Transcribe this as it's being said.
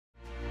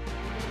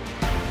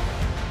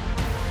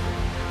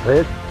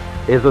This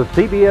is a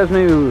CBS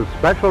News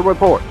special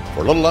report.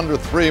 For a little under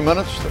 3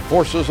 minutes, the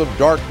forces of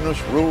darkness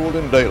ruled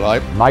in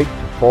daylight. Night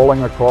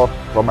falling across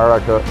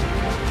America.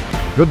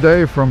 Good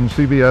day from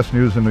CBS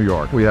News in New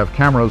York. We have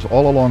cameras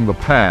all along the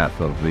path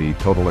of the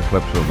total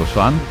eclipse of the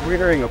sun. We're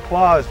hearing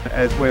applause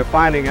as we're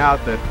finding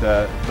out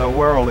that the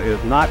world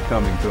is not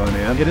coming to an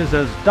end. It is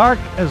as dark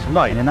as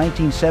night. In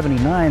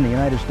 1979, the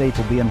United States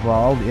will be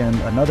involved in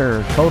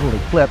another total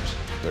eclipse.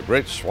 The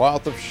great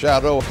swath of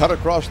shadow cut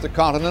across the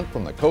continent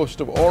from the coast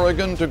of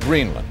Oregon to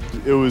Greenland.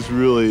 It was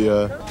really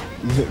a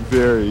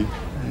very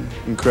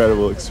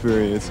incredible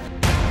experience.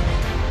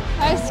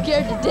 I was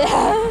scared to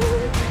death.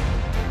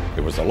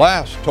 It was the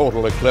last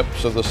total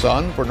eclipse of the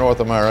sun for North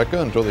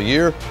America until the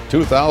year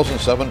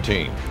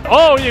 2017.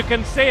 Oh, you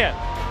can see it.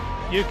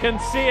 You can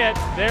see it.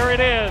 There it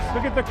is.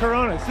 Look at the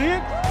corona. See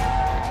it?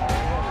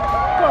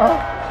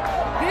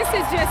 This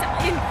is just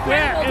incredible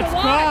Yeah, to it's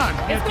watch.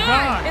 gone. It's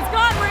gone. It's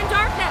gone. We're in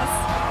darkness.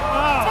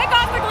 Oh, Take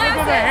off the glasses. look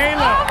at the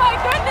halo. Oh my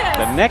goodness.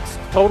 The next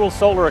total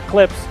solar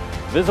eclipse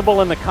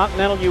visible in the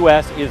continental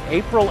U.S. is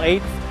April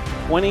 8th,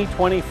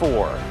 2024.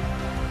 Oh! Look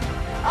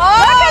at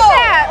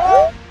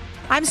that.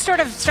 I'm sort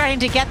of starting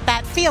to get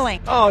that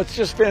feeling. Oh, it's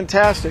just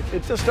fantastic.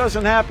 It just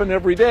doesn't happen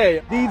every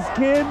day. These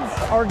kids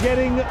are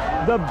getting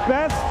the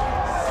best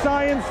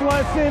science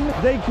lesson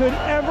they could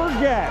ever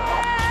get.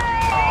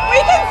 We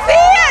can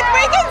see it.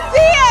 We can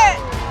see it.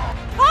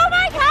 Oh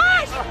my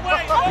gosh.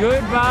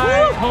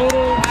 Goodbye,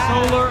 total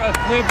solar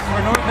eclipse for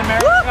North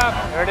America.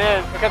 There it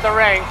is. Look at the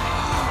ring.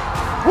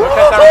 Look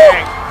at the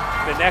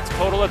ring. The next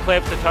total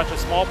eclipse to touch a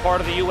small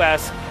part of the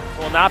U.S.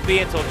 will not be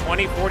until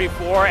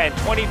 2044 and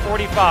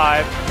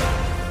 2045.